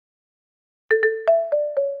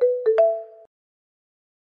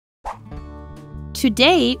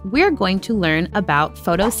Today, we're going to learn about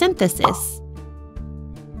photosynthesis.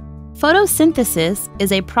 Photosynthesis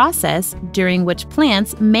is a process during which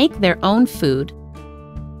plants make their own food.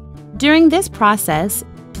 During this process,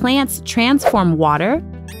 plants transform water,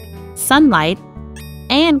 sunlight,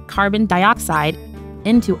 and carbon dioxide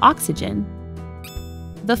into oxygen.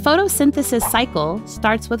 The photosynthesis cycle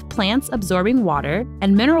starts with plants absorbing water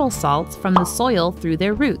and mineral salts from the soil through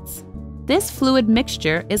their roots. This fluid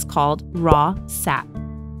mixture is called raw sap.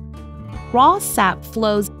 Raw sap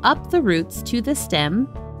flows up the roots to the stem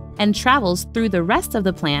and travels through the rest of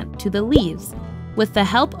the plant to the leaves with the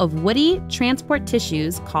help of woody transport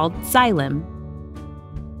tissues called xylem.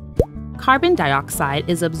 Carbon dioxide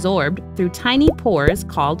is absorbed through tiny pores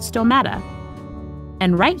called stomata.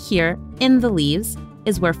 And right here, in the leaves,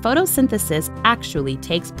 is where photosynthesis actually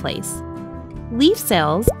takes place. Leaf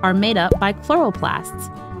cells are made up by chloroplasts,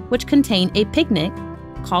 which contain a pigment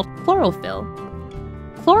called chlorophyll.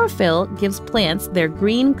 Chlorophyll gives plants their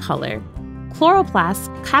green color. Chloroplasts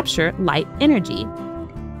capture light energy.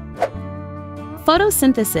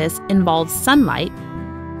 Photosynthesis involves sunlight,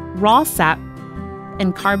 raw sap,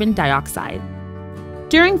 and carbon dioxide.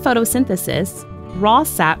 During photosynthesis, raw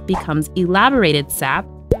sap becomes elaborated sap,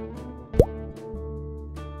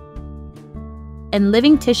 and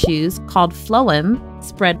living tissues called phloem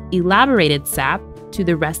spread elaborated sap to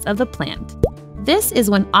the rest of the plant. This is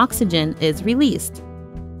when oxygen is released.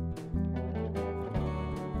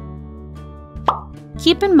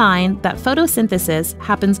 Keep in mind that photosynthesis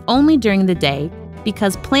happens only during the day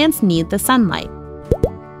because plants need the sunlight.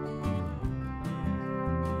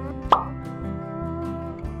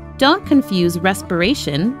 Don't confuse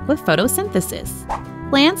respiration with photosynthesis.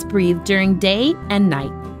 Plants breathe during day and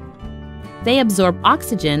night. They absorb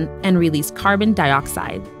oxygen and release carbon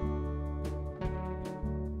dioxide.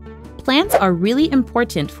 Plants are really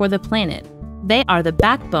important for the planet. They are the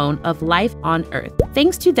backbone of life on Earth.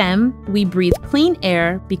 Thanks to them, we breathe clean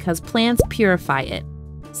air because plants purify it.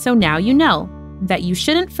 So now you know that you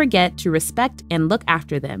shouldn't forget to respect and look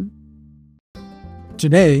after them.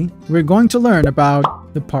 Today, we're going to learn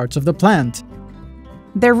about the parts of the plant.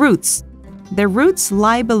 Their roots. Their roots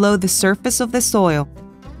lie below the surface of the soil.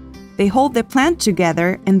 They hold the plant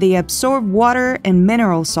together and they absorb water and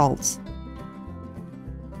mineral salts.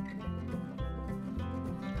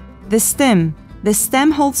 The stem. The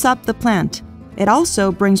stem holds up the plant. It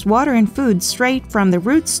also brings water and food straight from the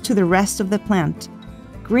roots to the rest of the plant.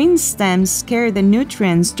 Green stems carry the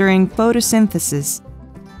nutrients during photosynthesis.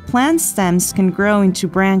 Plant stems can grow into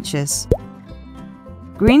branches.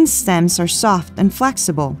 Green stems are soft and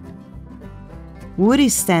flexible. Woody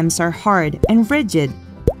stems are hard and rigid.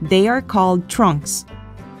 They are called trunks.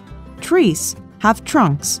 Trees have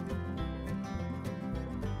trunks.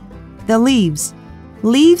 The leaves.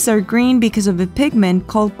 Leaves are green because of a pigment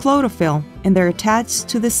called chlorophyll, and they're attached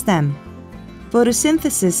to the stem.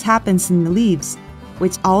 Photosynthesis happens in the leaves,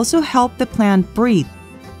 which also help the plant breathe.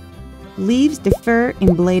 Leaves differ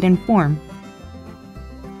in blade and form.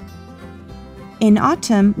 In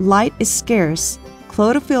autumn, light is scarce.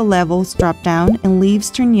 Chlorophyll levels drop down and leaves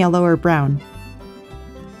turn yellow or brown.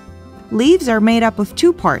 Leaves are made up of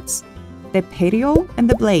two parts, the petiole and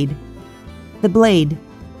the blade. The blade.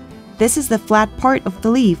 This is the flat part of the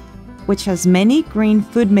leaf, which has many green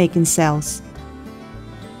food-making cells.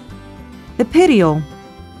 The petiole.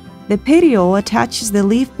 The petiole attaches the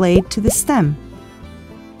leaf blade to the stem.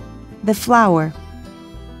 The flower.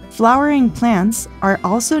 Flowering plants are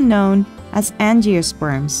also known as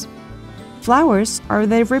angiosperms. Flowers are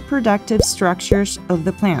the reproductive structures of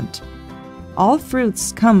the plant. All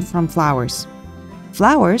fruits come from flowers.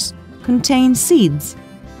 Flowers contain seeds.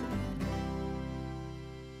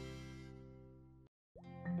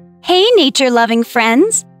 Hey, nature-loving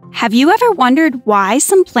friends! Have you ever wondered why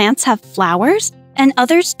some plants have flowers and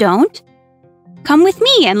others don't? Come with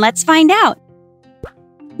me and let's find out.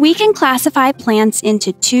 We can classify plants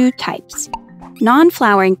into two types: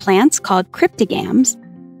 non-flowering plants called cryptogams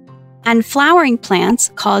and flowering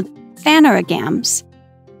plants called phanerogams.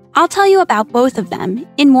 I'll tell you about both of them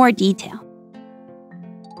in more detail.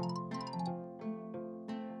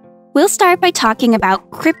 We'll start by talking about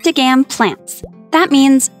cryptogam plants. That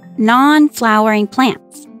means non-flowering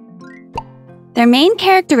plants. Their main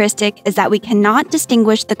characteristic is that we cannot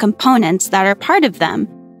distinguish the components that are part of them.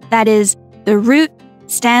 That is, the root,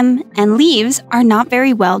 stem, and leaves are not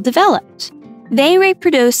very well developed. They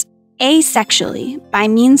reproduce asexually by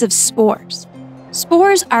means of spores.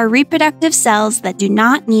 Spores are reproductive cells that do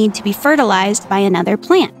not need to be fertilized by another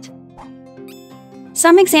plant.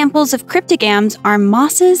 Some examples of cryptogams are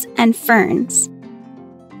mosses and ferns.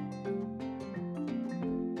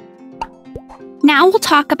 Now we'll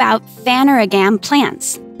talk about Phanerogam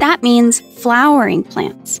plants. That means flowering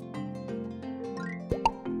plants.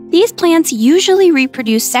 These plants usually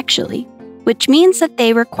reproduce sexually, which means that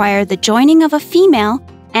they require the joining of a female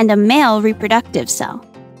and a male reproductive cell.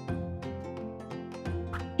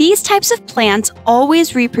 These types of plants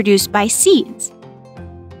always reproduce by seeds.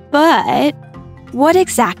 But what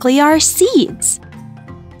exactly are seeds?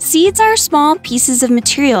 Seeds are small pieces of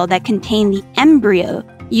material that contain the embryo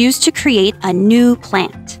used to create a new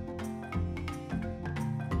plant.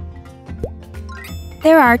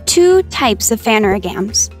 There are two types of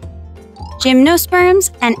phanerogams: gymnosperms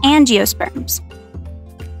and angiosperms.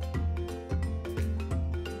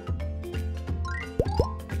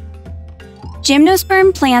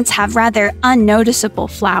 Gymnosperm plants have rather unnoticeable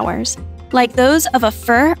flowers, like those of a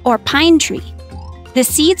fir or pine tree. The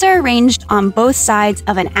seeds are arranged on both sides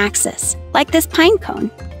of an axis, like this pine cone.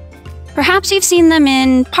 Perhaps you've seen them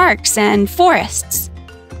in parks and forests.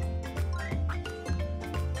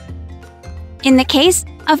 In the case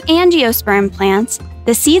of angiosperm plants,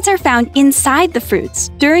 the seeds are found inside the fruits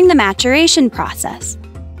during the maturation process.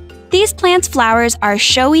 These plants' flowers are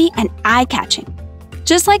showy and eye-catching,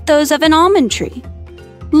 just like those of an almond tree.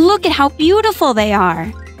 Look at how beautiful they are!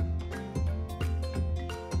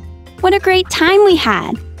 What a great time we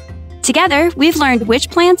had! Together, we've learned which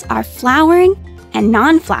plants are flowering and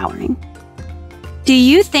non-flowering. Do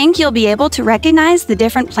you think you'll be able to recognize the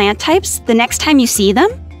different plant types the next time you see them?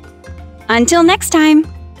 Until next time!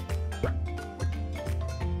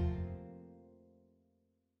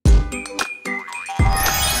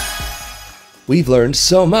 We've learned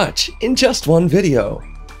so much in just one video.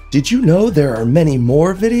 Did you know there are many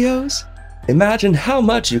more videos? Imagine how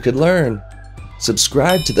much you could learn.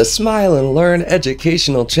 Subscribe to the Smile and Learn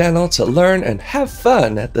educational channel to learn and have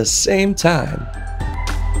fun at the same time.